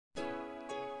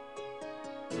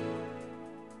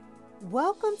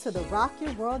Welcome to the Rock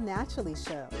Your World Naturally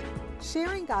show,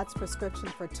 sharing God's prescription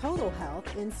for total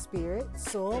health in spirit,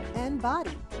 soul, and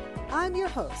body. I'm your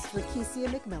host, Rakesia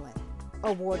McMillan,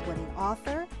 award-winning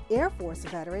author, Air Force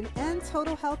veteran, and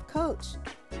total health coach.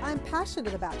 I'm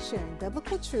passionate about sharing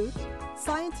biblical truth,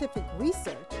 scientific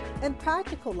research, and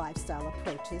practical lifestyle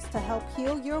approaches to help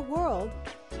heal your world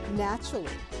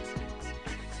naturally.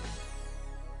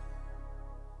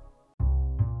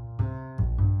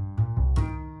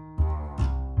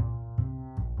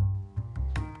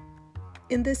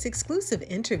 In this exclusive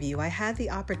interview, I had the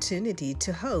opportunity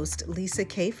to host Lisa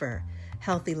Kafer,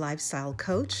 healthy lifestyle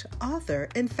coach, author,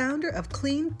 and founder of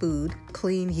Clean Food,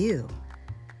 Clean You.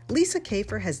 Lisa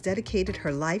Kafer has dedicated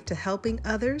her life to helping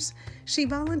others. She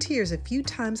volunteers a few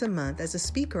times a month as a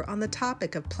speaker on the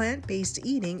topic of plant-based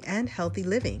eating and healthy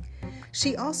living.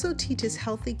 She also teaches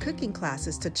healthy cooking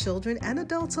classes to children and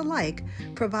adults alike,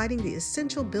 providing the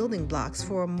essential building blocks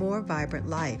for a more vibrant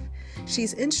life.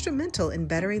 She's instrumental in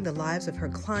bettering the lives of her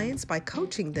clients by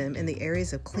coaching them in the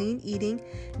areas of clean eating,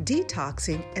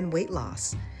 detoxing, and weight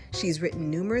loss. She's written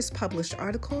numerous published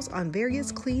articles on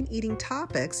various clean eating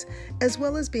topics, as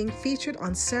well as being featured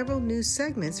on several news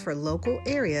segments for local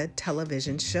area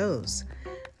television shows.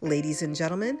 Ladies and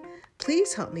gentlemen,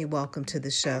 please help me welcome to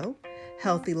the show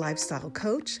healthy lifestyle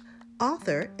coach,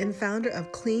 author, and founder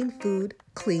of Clean Food,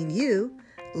 Clean You,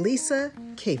 Lisa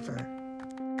Kafer.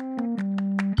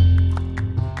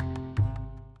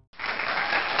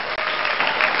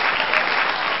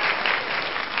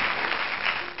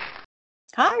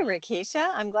 Hi,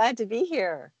 Rakesia. I'm glad to be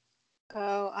here.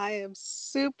 Oh, I am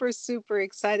super, super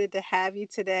excited to have you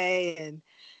today and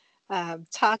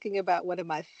talking about one of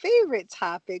my favorite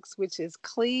topics, which is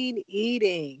clean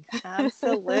eating.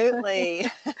 Absolutely.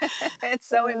 It's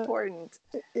so important.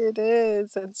 It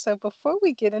is. And so before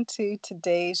we get into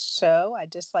today's show,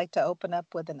 I'd just like to open up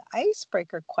with an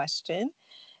icebreaker question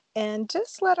and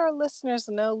just let our listeners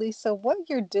know, Lisa, what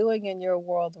you're doing in your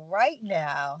world right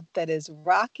now that is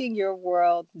rocking your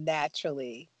world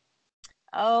naturally.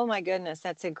 Oh my goodness,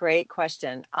 that's a great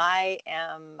question. I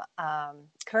am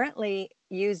currently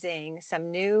using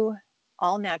some new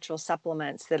all-natural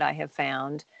supplements that I have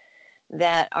found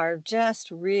that are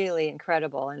just really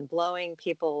incredible and blowing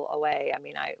people away. I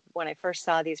mean, when I first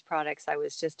saw these products, I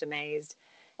was just amazed.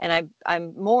 And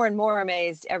I'm more and more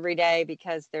amazed every day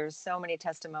because there's so many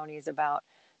testimonies about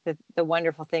the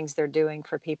wonderful things they're doing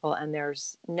for people. And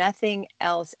there's nothing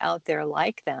else out there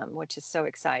like them, which is so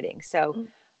exciting. So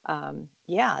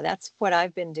yeah, that's what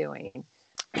I've been doing,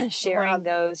 sharing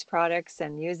those products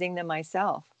and using them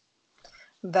myself.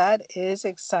 That is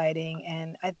exciting.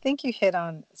 And I think you hit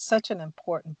on such an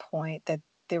important point that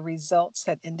the results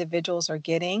that individuals are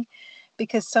getting,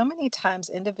 because so many times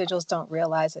individuals don't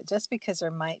realize that just because there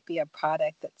might be a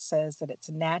product that says that it's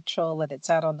natural, that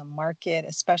it's out on the market,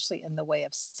 especially in the way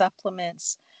of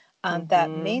supplements,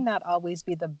 that may not always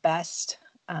be the best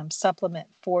supplement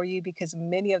for you, because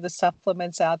many of the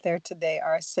supplements out there today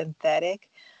are synthetic.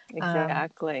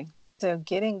 Exactly. So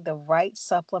getting the right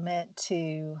supplement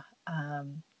to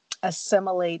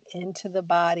assimilate into the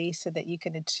body so that you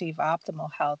can achieve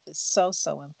optimal health is so,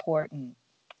 so important.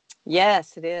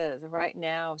 Yes, it is. Right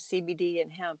now, CBD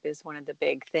and hemp is one of the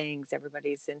big things.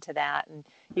 Everybody's into that. And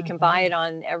you can buy it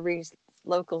on every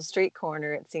local street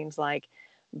corner, it seems like.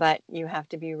 But you have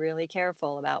to be really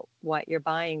careful about what you're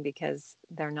buying because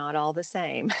they're not all the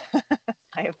same,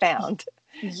 I have found.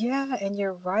 Yeah, and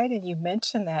you're right. And you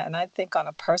mentioned that. And I think on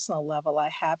a personal level, I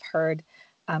have heard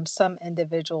some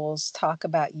individuals talk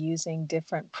about using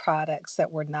different products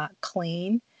that were not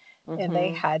clean. And they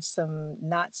had some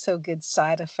not so good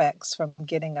side effects from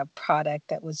getting a product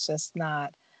that was just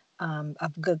not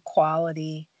of good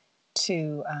quality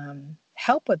to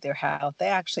help with their health. They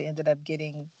actually ended up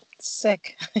getting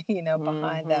sick,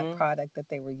 behind that product that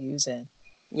they were using.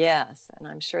 Yes, and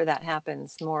I'm sure that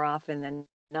happens more often than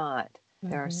not.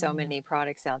 There are so many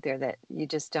products out there that you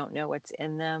just don't know what's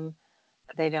in them.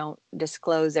 They don't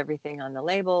disclose everything on the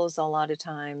labels a lot of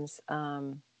times.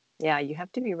 Yeah, you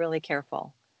have to be really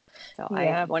careful. So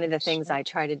Yeah, one of the things sure. I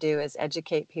try to do is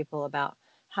educate people about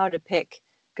how to pick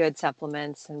good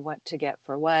supplements and what to get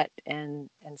for what and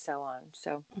so on.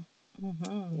 So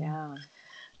yeah.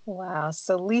 Wow.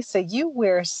 So, Lisa, you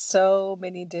wear so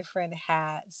many different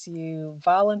hats. You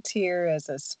volunteer as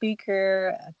a speaker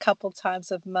a couple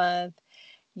times a month.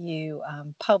 You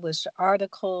publish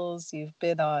articles. You've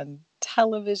been on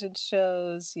television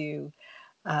shows. You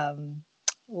um,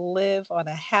 live on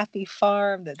a happy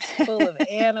farm that's full of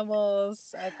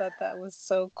animals. I thought that was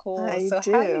so cool. I So,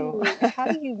 do.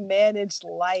 how do you manage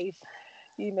life,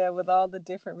 with all the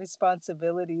different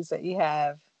responsibilities that you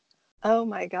have? Oh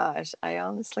my gosh, I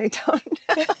honestly don't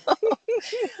know.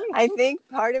 I think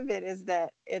part of it is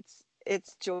that it's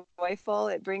joyful.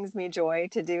 It brings me joy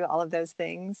to do all of those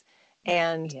things,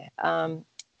 and Yeah.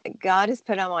 God has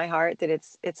put on my heart that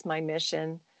it's my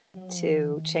mission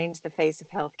to Mm, change the face of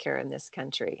healthcare in this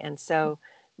country, and so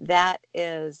that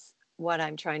is what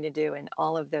I'm trying to do in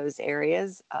all of those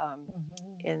areas.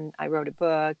 mhm. And I wrote a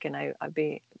book, and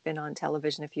been on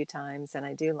television a few times, and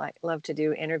I do love to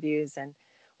do interviews and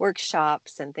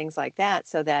workshops and things like that,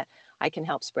 so that I can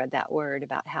help spread that word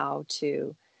about how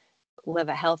to live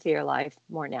a healthier life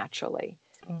more naturally.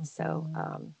 So,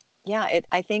 Mhm. yeah,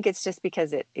 I think it's just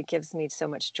because it gives me so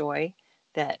much joy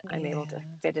that I'm able to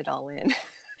Yeah. fit it all in.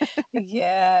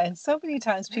 Yeah. And so many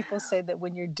times people say that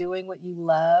when you're doing what you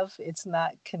love, it's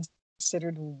not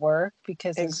considered work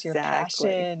because it's your Exactly.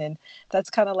 passion. And that's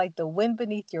kind of like the wind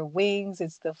beneath your wings,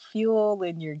 it's the fuel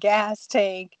in your gas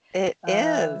tank. It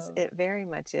is. Um, It very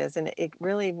much is, and it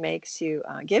really makes you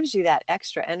gives you that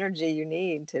extra energy you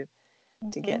need to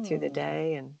get through the mhm.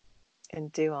 day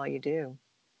and do all you do.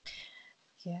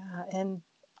 Yeah. And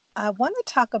I want to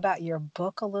talk about your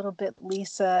book a little bit,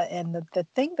 Lisa. And the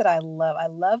thing that I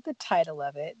love the title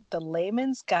of it, The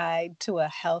Layman's Guide to a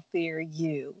Healthier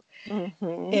You. Hmm.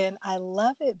 And I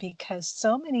love it because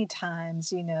so many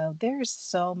times, there's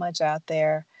so much out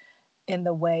there in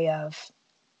the way of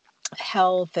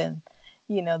health and,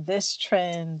 this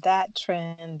trend,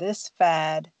 this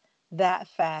fad, that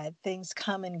fad, things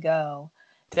come and go.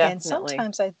 And Definitely.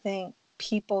 sometimes I think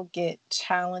people get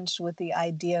challenged with the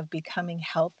idea of becoming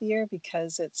healthier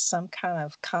because it's some kind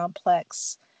of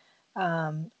complex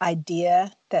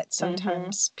idea that Hmm.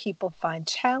 sometimes people find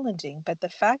challenging. But the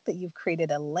fact that you've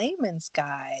created a layman's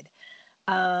guide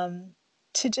um,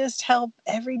 to just help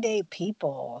everyday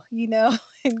people, in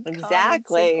common,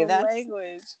 Exactly. simple That's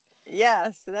language.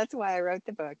 Yes, so that's why I wrote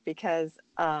the book, because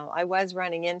I was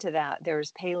running into that.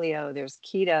 There's paleo, there's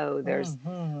keto, there's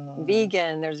Hmm.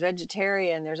 vegan, there's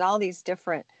vegetarian, there's all these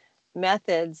different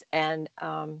methods. And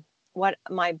what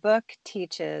my book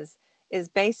teaches is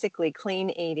basically clean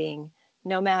eating,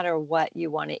 no matter what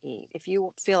you want to eat. If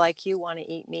you feel like you want to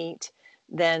eat meat,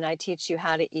 then I teach you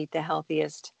how to eat the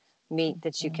healthiest meat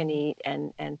that you can Hmm. eat,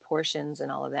 and portions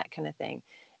and all of that kind of thing.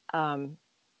 Um,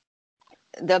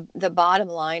 the bottom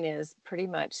line is pretty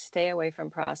much stay away from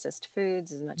processed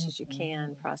foods as much as you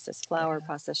can, Hmm. processed flour, Yeah.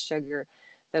 processed sugar,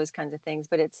 those kinds of things.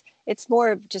 But it's more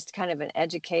of just kind of an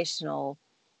educational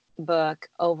book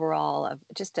overall, of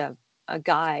just a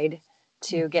guide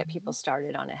to get people Hmm.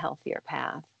 started on a healthier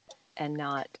path, and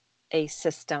not a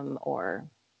system or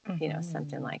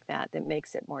something Hmm. like that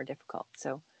makes it more difficult.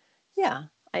 So yeah,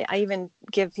 I even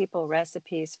give people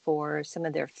recipes for some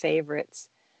of their favorites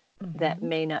that Hmm.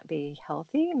 may not be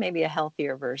healthy, maybe a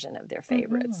healthier version of their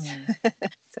favorites. Hmm.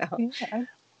 So, Yeah,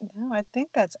 no, I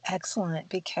think that's excellent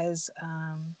because,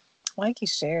 like you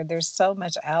shared, there's so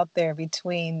much out there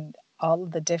between all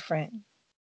of the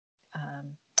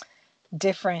um,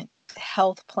 different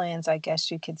health plans, I guess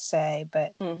you could say,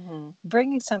 but mm-hmm,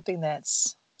 bringing something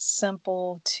that's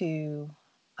simple to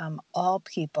all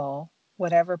people,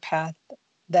 whatever path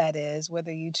that is,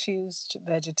 whether you choose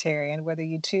vegetarian, whether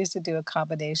you choose to do a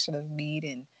combination of meat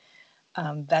and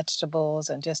vegetables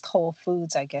and just whole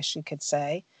foods, I guess you could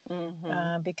say,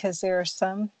 mm-hmm, because there are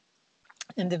some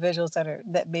individuals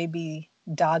that may be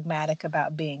dogmatic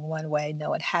about being one way.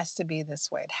 No, it has to be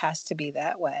this way. It has to be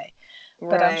that way.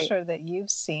 But I'm right. sure that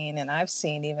you've seen, and I've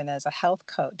seen even as a health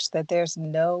coach, that there's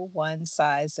no one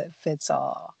size that fits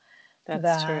all. That's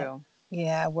That, true.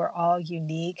 yeah, we're all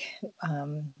unique.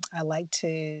 I like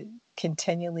to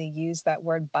continually use that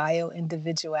word bio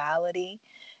individuality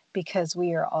because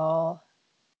we are all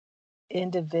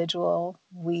individual.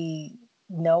 We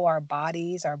know our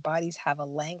bodies have a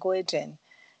language, and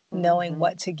knowing Mm-hmm.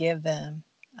 what to give them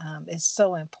is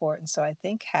so important. So I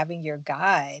think having your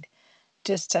guide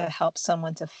just to help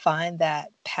someone to find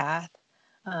that path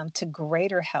to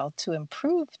greater health, to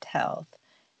improved health,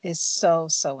 is so,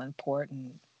 so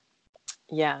important.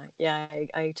 Yeah, yeah,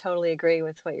 I totally agree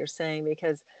with what you're saying,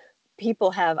 because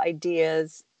people have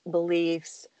ideas,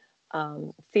 beliefs,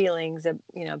 feelings of,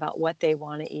 about what they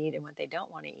want to eat and what they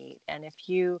don't want to eat. And if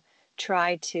you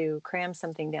try to cram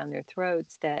something down their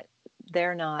throats that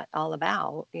they're not all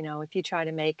about, if you try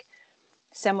to make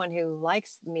someone who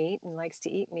likes meat and likes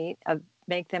to eat meat,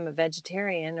 make them a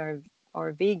vegetarian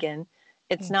or vegan,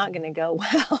 it's not going to Mhm. go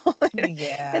well.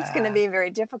 It's going to Yeah, be very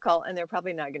difficult, and they're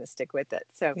probably not going to stick with it.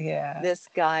 So yeah. this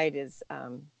guide is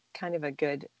kind of a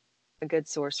good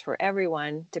source for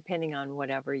everyone, depending on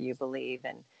whatever you believe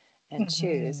and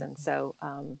choose. Mhm. And so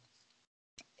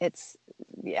it's,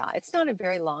 yeah, it's not a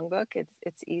very long book.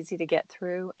 It's easy to get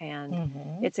through, and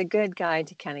Mm-hmm. it's a good guide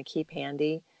to kind of keep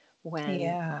handy when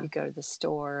Yeah. you go to the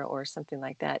store or something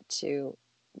like that, to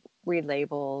read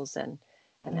labels and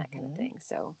that kind of Mm-hmm. thing.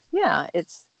 So yeah,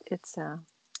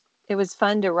 it was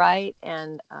fun to write,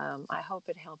 and I hope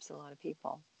it helps a lot of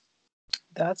people.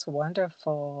 That's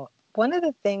wonderful. One of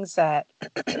the things that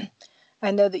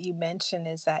I know that you mentioned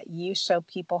is that you show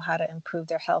people how to improve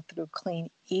their health through clean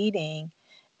eating.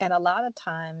 And a lot of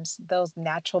times, those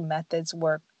natural methods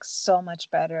work so much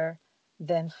better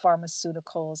than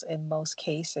pharmaceuticals in most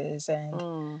cases. And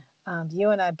Mm. you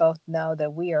and I both know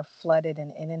that we are flooded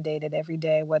and inundated every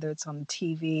day, whether it's on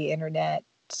TV, internet,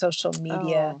 social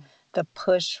media, Oh, the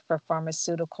push for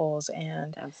pharmaceuticals.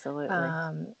 And absolutely.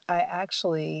 I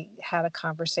actually had a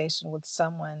conversation with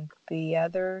someone the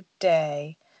other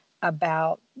day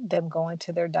about them going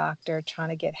to their doctor trying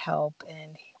to get help.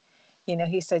 And,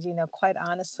 he said, quite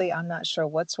honestly, I'm not sure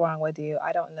what's wrong with you.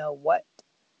 I don't know what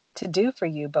to do for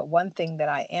you. But one thing that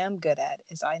I am good at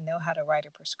is I know how to write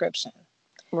a prescription.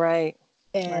 Right.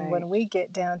 And Right. when we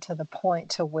get down to the point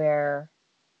to where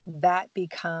that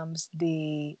becomes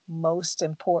the most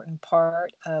important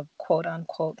part of quote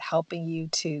unquote helping you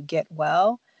to get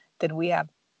well, then we have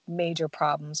major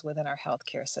problems within our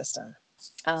healthcare system.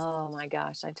 Oh my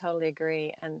gosh, I totally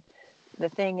agree. And the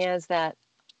thing is that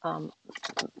um,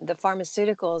 the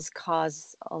pharmaceuticals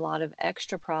cause a lot of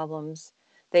extra problems.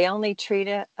 They only treat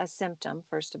a symptom,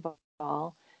 first of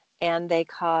all, and they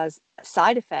cause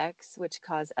side effects, which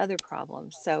cause other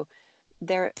problems. So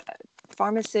their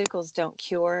pharmaceuticals don't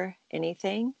cure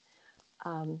anything.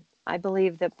 I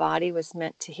believe the body was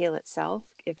meant to heal itself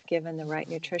if given the right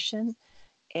nutrition,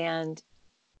 and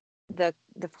the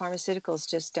pharmaceuticals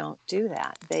just don't do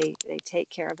that. They take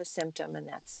care of a symptom, and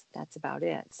that's about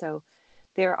it. So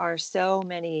there are so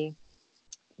many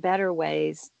better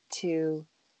ways to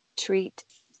treat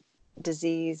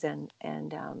disease and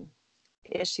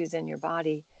issues in your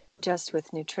body, just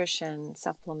with nutrition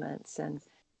supplements, and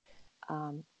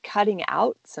cutting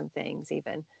out some things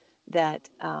even that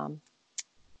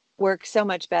work so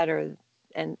much better,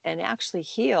 and actually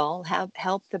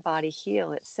help the body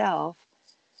heal itself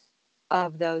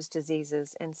of those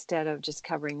diseases, instead of just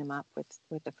covering them up with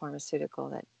the pharmaceutical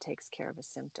that takes care of a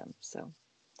symptom. So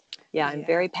yeah, I'm Yeah.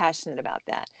 very passionate about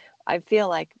that. I feel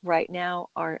like right now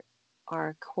our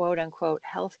quote unquote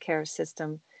healthcare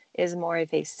system is more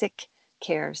of a sick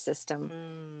care system.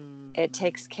 It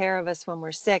takes Mm, care of us when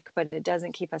we're sick, but it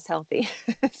doesn't keep us healthy.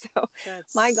 So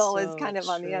that's my goal is so kind of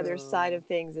on the other side true. of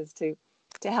things, is to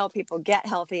help people get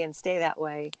healthy and stay that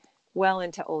way well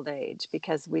into old age,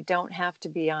 because we don't have to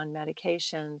be on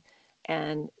medication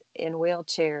and in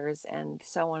wheelchairs and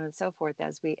so on and so forth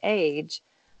as we age.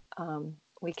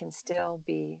 We can still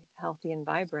be healthy and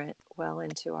vibrant well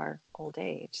into our old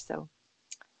age. So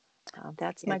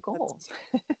that's Yeah, my goal.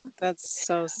 that's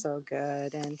so, so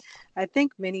good. And I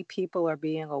think many people are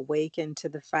being awakened to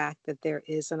the fact that there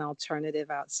is an alternative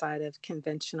outside of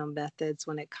conventional methods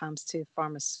when it comes to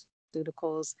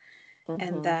pharmaceuticals.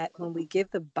 And Hmm. that when we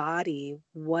give the body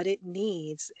what it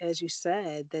needs, as you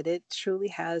said, that it truly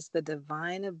has the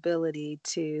divine ability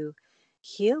to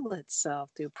heal itself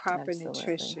through proper Absolutely.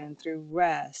 nutrition, through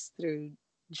rest, through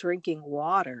drinking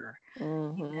water.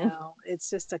 Hmm. It's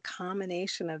just a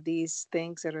combination of these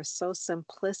things that are so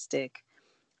simplistic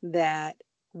that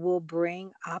will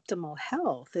bring optimal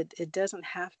health. It doesn't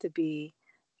have to be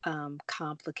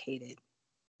complicated.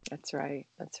 That's right.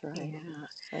 That's right. Yeah.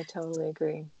 I totally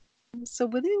agree. So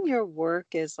within your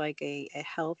work as like a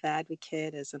health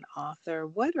advocate, as an author,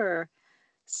 what are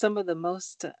some of the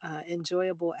most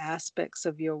enjoyable aspects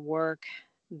of your work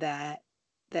that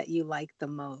that you like the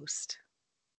most?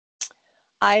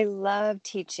 I love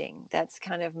teaching. That's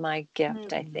kind of my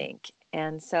gift, I Mm, think.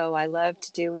 And so I love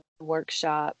to do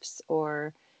workshops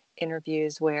or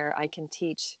interviews where I can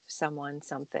teach someone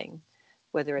something,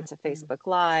 whether it's a mhm. Facebook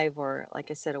Live or,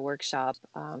 like I said, a workshop.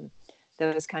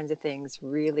 Those kinds of things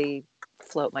really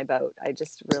float my boat. I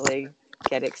just really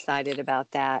get excited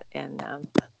about that. And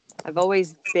I've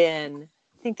always been,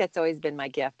 I think that's always been my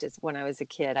gift. Is when I was a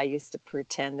kid, I used to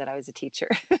pretend that I was a teacher.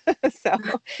 So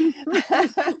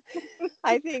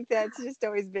I think that's just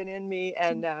always been in me,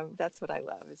 and that's what I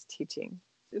love, is teaching.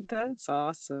 That's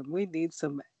awesome. We need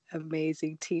some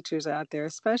amazing teachers out there,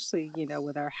 especially,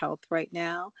 with our health right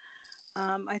now.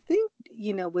 I think,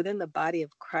 within the body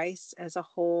of Christ as a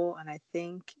whole, and I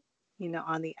think,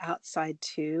 on the outside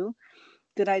too,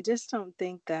 that I just don't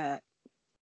think that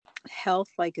health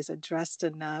like is addressed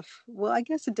enough. Well, I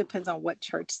guess it depends on what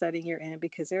church setting you're in,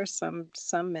 because there are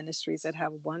some ministries that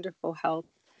have wonderful health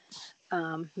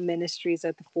ministries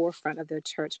at the forefront of their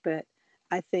church, but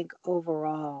I think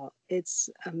overall it's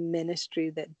a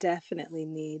ministry that definitely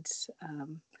needs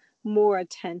more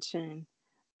attention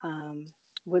um,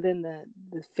 within the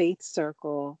faith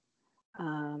circle,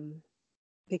 um,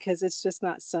 because it's just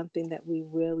not something that we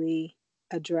really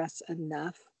address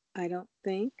enough, I don't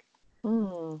think.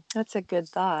 That's a good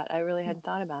thought. I really hadn't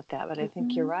thought about that, but I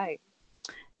think you're Mhm. right.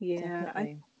 Yeah,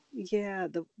 Definitely.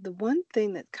 the one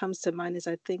thing that comes to mind is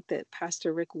I think that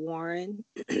Pastor Rick Warren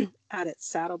out at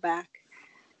Saddleback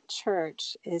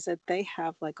Church is that they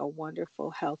have like a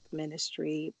wonderful health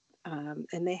ministry,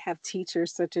 and they have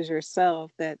teachers such as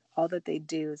yourself that all that they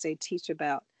do is they teach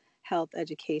about health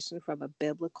education from a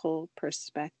biblical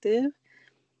perspective.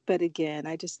 But again,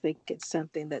 I just think it's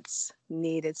something that's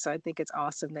needed. So I think it's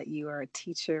awesome that you are a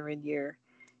teacher and you're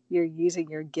using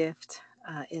your gift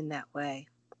in that way.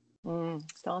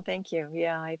 So thank you.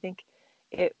 Yeah, I think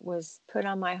it was put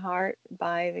on my heart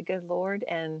by the good Lord,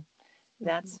 and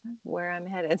that's Mhm. where I'm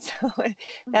headed. So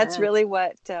that's Amen. really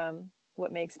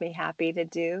what makes me happy to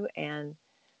do, and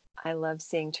I love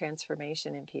seeing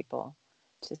transformation in people.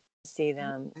 To see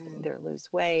them Amen. either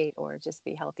lose weight or just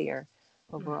be healthier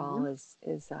overall Mhm.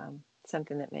 is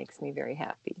something that makes me very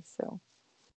happy. So.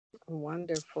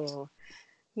 Wonderful.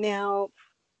 Now,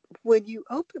 when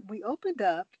we opened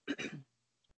up,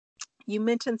 you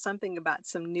mentioned something about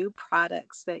some new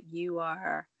products that you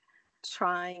are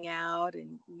trying out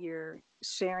and you're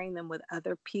sharing them with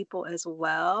other people as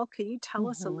well. Can you tell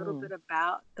us a little Mhm. bit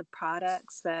about the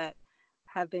products that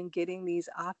have been getting these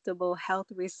optimal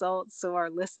health results so our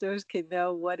listeners can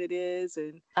know what it is?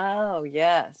 And Oh,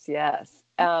 yes, yes.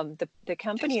 The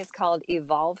company is called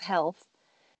Evolve Health,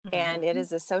 and it Mhm.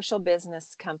 is a social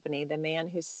business company. The man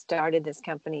who started this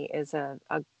company is a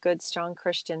good, strong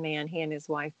Christian man, he and his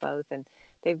wife both, and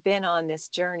they've been on this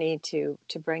journey to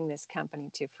bring this company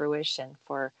to fruition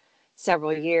for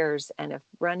several years and have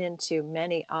run into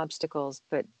many obstacles,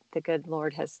 but the good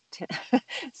Lord has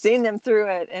seen them through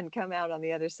it and come out on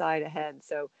the other side ahead.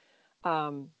 So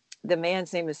um, the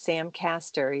man's name is Sam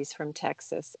Castor. He's from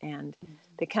Texas, and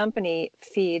the company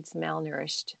feeds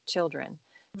malnourished children.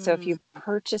 So if Mhm. you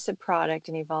purchase a product,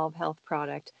 an Evolve Health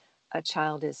product, a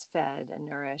child is fed and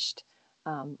nourished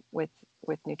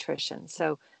with nutrition.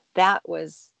 So that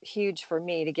was huge for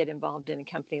me to get involved in a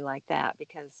company like that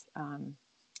because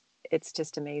it's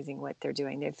just amazing what they're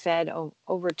doing. They've fed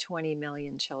over 20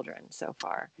 million children so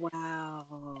far.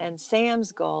 Wow. And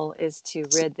Sam's goal is to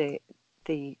rid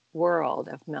the world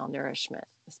of malnourishment,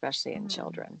 especially in Mm.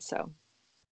 children. So,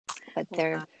 but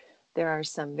Wow. there are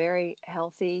some very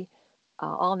healthy,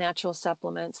 all natural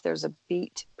supplements. There's a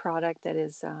beet product that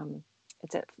is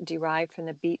derived from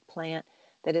the beet plant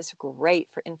that is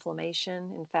great for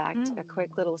inflammation. In fact, a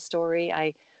quick Mm. little story: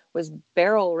 I was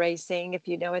barrel racing, if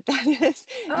you know what that is.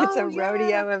 It's Oh a yeah.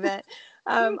 rodeo event.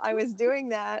 I was doing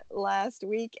that last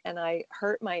week and I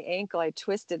hurt my ankle. I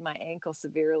twisted my ankle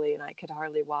severely and I could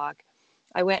hardly walk.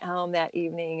 I went home that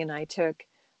evening and I took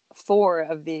four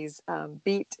of these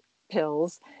beet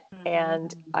pills,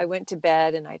 and I Mhm. went to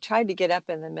bed and I tried to get up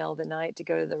in the middle of the night to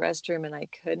go to the restroom and I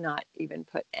could not even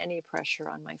put any pressure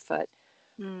on my foot.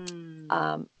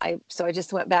 Mm. I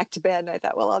just went back to bed and I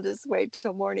thought, well, I'll just wait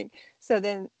till morning. So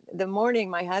then the morning,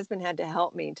 my husband had to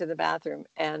help me to the bathroom,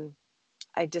 and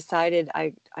I decided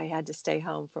I had to stay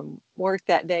home from work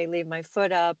that day, leave my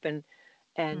foot up, and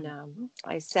Mhm.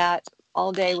 I sat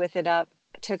all day with it up.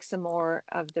 Took some more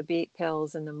of the beet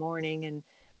pills in the morning, and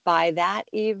by that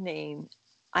evening,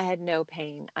 I had no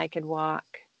pain. I could walk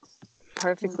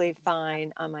perfectly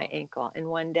fine on my ankle in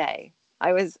one day.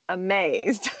 I was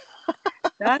amazed.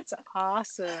 That's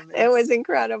awesome. It was It's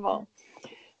incredible.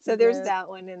 So there's yes. that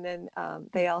one, and then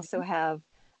they also have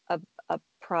a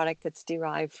product that's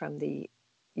derived from the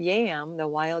yam, the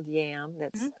wild yam.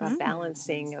 That's a Mhm.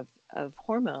 balancing of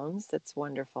hormones. That's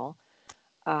wonderful.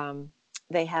 Um,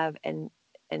 they have an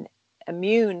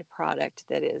immune product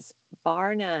that is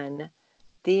bar none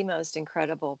the most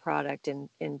incredible product in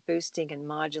boosting and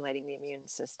modulating the immune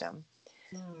system.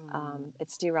 Mm.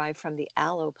 It's derived from the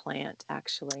aloe plant,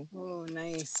 actually. Oh,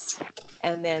 nice.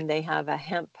 And then they have a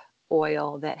hemp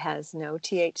oil that has no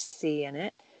THC in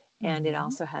it, and it Mhm.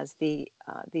 also has the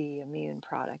immune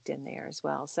product in there as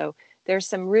well. So there's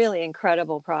some really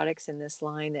incredible products in this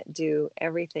line that do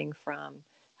everything from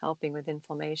helping with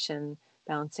inflammation,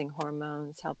 balancing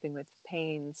hormones, helping with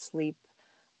pain, sleep,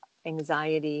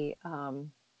 anxiety,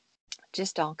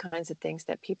 just all kinds of things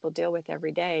that people deal with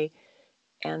every day,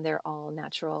 and they're all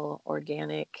natural,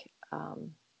 organic,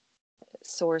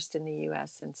 sourced in the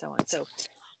U.S. and so on. So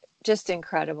just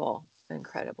incredible,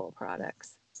 incredible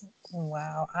products.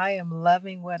 Wow, I am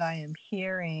loving what I am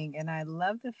hearing. And I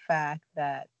love the fact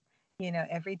that,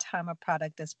 every time a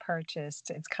product is purchased,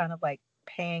 it's kind of like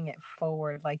paying it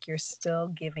forward, like you're still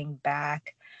giving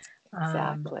back,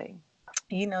 um, Exactly.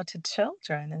 to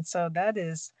children. And so that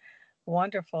is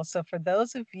wonderful. So, for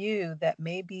those of you that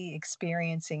may be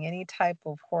experiencing any type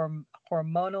of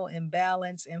hormonal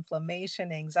imbalance,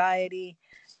 inflammation, anxiety,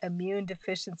 immune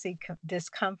deficiency,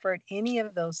 discomfort, any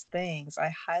of those things,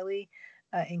 I highly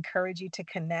encourage you to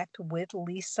connect with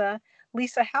Lisa.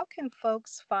 Lisa, how can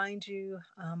folks find you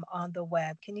on the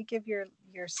web? Can you give your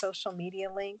social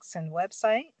media links and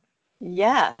website?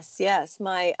 Yes, yes.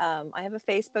 I have a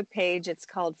Facebook page. It's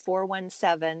called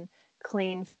 417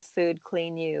 Clean Food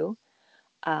Clean You.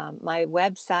 My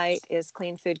website is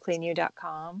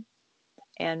cleanfoodcleanyou.com,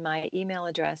 and my email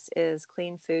address is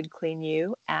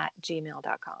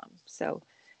cleanfoodcleanyou@gmail.com. So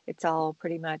it's all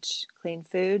pretty much clean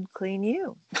food, clean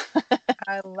you.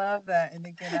 I love that. And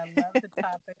again, I love the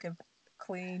topic of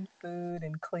clean food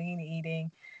and clean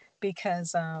eating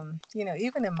because,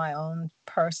 even in my own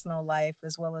personal life,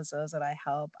 as well as those that I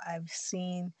help, I've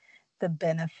seen the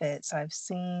benefits. I've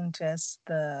seen just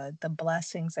the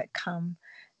blessings that come,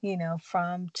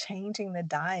 from changing the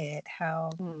diet,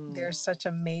 how Mm. there's such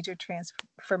a major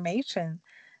transformation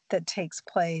that takes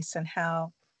place, and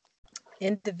how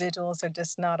individuals are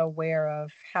just not aware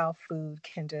of how food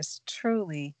can just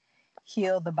truly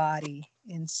heal the body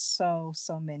in so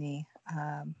many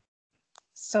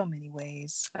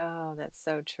ways. Oh, that's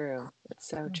so true. It's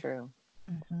so true.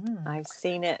 Mm-hmm. I've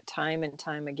seen it time and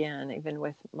time again, even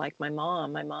with like my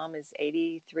mom. My mom is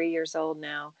 83 years old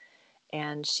now,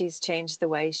 and she's changed the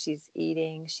way she's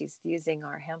eating. She's using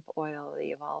our hemp oil,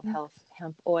 the Evolve Health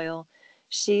hemp oil.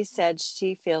 She said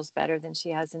she feels better than she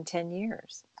has in 10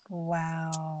 years. She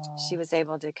Wow. was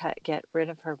able to get rid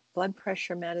of her blood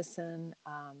pressure medicine.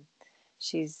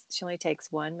 She only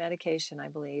takes one medication, I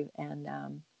believe,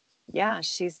 and yeah,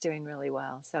 she's doing really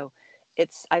well. So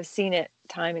I've seen it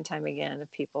time and time again of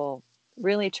people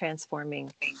really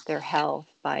transforming their health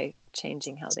by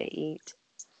changing how they eat.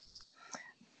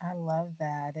 I love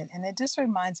that. And it just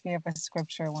reminds me of a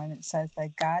scripture when it says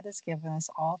that God has given us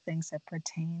all things that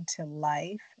pertain to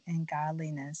life and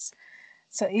godliness.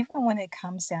 So even when it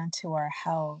comes down to our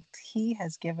health, He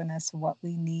has given us what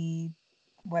we need,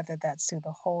 whether that's through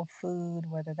the whole food,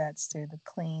 whether that's through the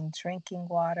clean drinking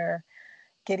water,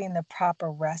 getting the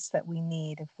proper rest that we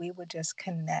need. If we would just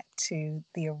connect to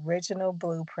the original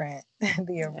blueprint,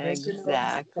 the original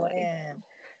Exactly. plan,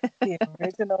 the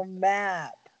original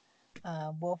map,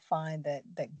 we'll find that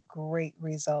great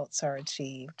results are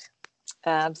achieved.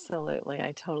 Absolutely.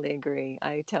 I totally agree.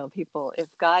 I tell people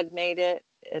if God made it,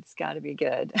 it's got to be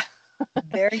good.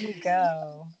 There you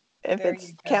go. If There you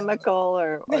it's go. chemical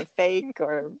or fake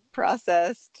or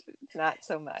processed, not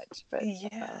so much. But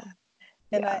Yeah.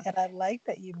 And I yeah, and I like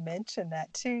that you mentioned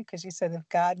that too, because you said if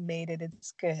God made it,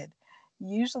 it's good.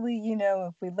 Usually,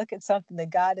 if we look at something that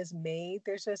God has made,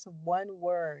 there's just one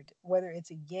word, whether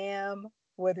it's a yam,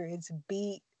 whether it's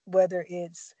beet, whether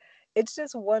it's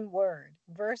just one word.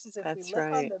 Versus if we that's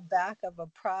look on right. the back of a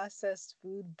processed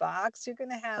food box, you're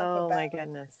gonna have Oh my about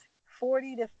goodness.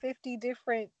 40 to 50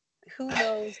 different who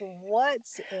knows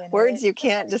what's in Words it. you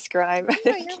can't describe,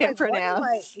 You're can't like, what am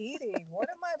I pronounce. eating? What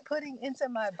am I putting into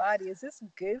my body? Is this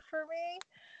good for me?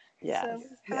 Yes, So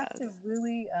we have to yes.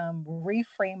 really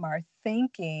reframe our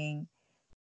thinking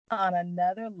on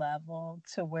another level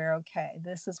to where, okay,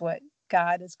 this is what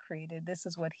God has created, this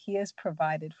is what He has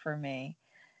provided for me,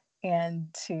 and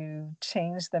to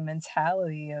change the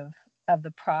mentality of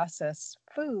the processed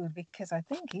food. Because I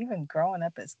think even growing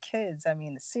up as kids, I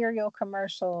mean, the cereal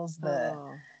commercials, the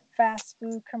Oh, fast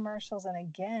food commercials, and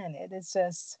again, it is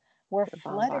just we're you're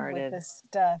flooded with bombarded. this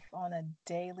stuff on a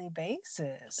daily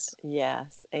basis.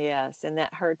 Yes, yes. And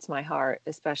that hurts my heart,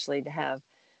 especially to have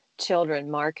children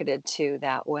marketed to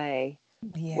that way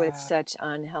with Yeah. such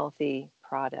unhealthy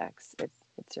products. It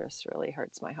just really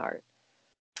hurts my heart.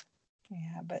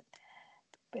 Yeah, but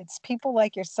it's people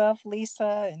like yourself,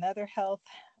 Lisa, and other health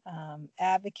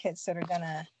advocates that are going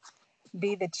to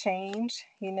be the change,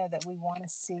 that we want to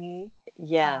see,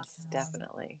 Yes, um,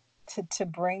 definitely. to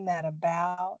bring that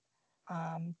about,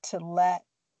 to let,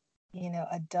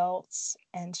 adults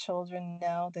and children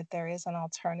know that there is an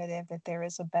alternative, that there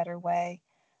is a better way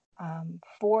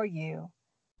for you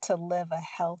to live a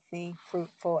healthy,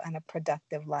 fruitful, and a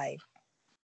productive life.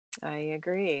 I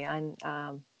agree. And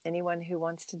anyone who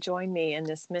wants to join me in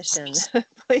this mission,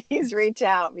 please reach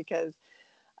out because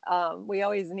we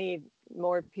always need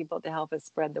more people to help us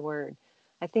spread the word.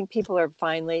 I think people are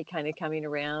finally kind of coming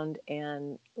around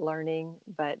and learning,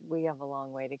 but we have a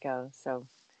long way to go. So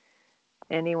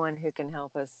anyone who can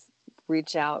help us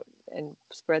reach out and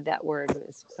spread that word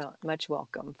is much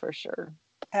welcome for sure.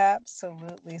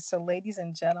 Absolutely. So, ladies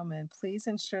and gentlemen, please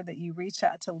ensure that you reach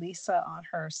out to Lisa on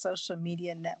her social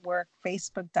media network,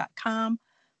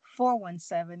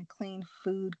 facebook.com/417 Clean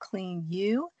Food Clean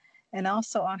You, and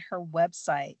also on her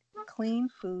website,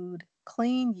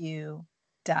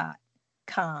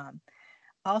 cleanfoodcleanyou.com.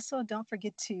 Also, don't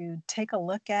forget to take a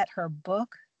look at her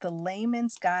book, The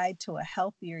Layman's Guide to a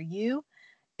Healthier You.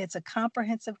 It's a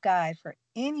comprehensive guide for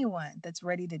anyone that's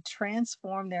ready to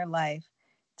transform their life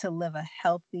to live a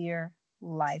healthier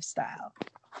lifestyle.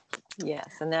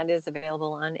 Yes, and that is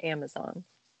available on Amazon.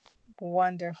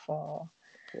 Wonderful.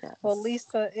 Yes. Well,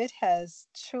 Lisa, it has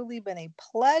truly been a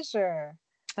pleasure.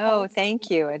 Oh,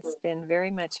 thank you. It's been very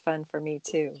much fun for me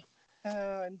too.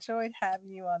 Enjoyed having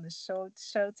you on the show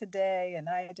today, and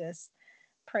I just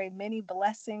pray many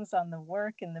blessings on the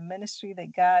work and the ministry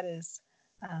that God has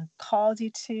called you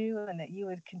to, and that you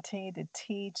would continue to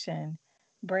teach and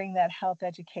bring that health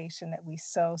education that we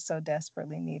so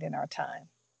desperately need in our time.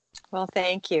 Well,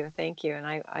 thank you. And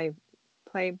I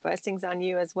pray blessings on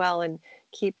you as well, and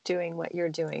keep doing what you're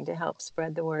doing to help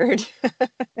spread the word.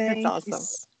 That's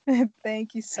awesome.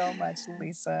 Thank you so much,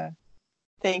 Lisa.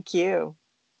 Thank you.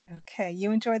 Okay,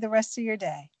 you enjoy the rest of your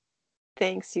day.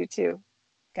 Thanks, you too.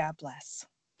 God bless.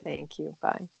 Thank you.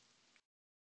 Bye.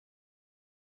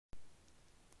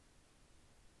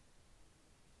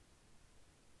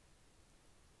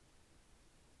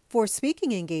 For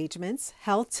speaking engagements,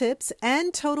 health tips,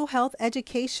 and total health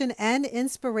education and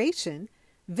inspiration,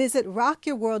 visit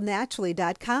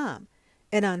rockyourworldnaturally.com,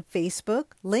 and on Facebook,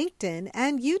 LinkedIn,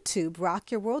 and YouTube,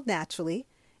 Rock Your World Naturally,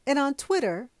 and on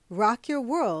Twitter, Rock Your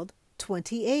World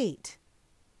 28.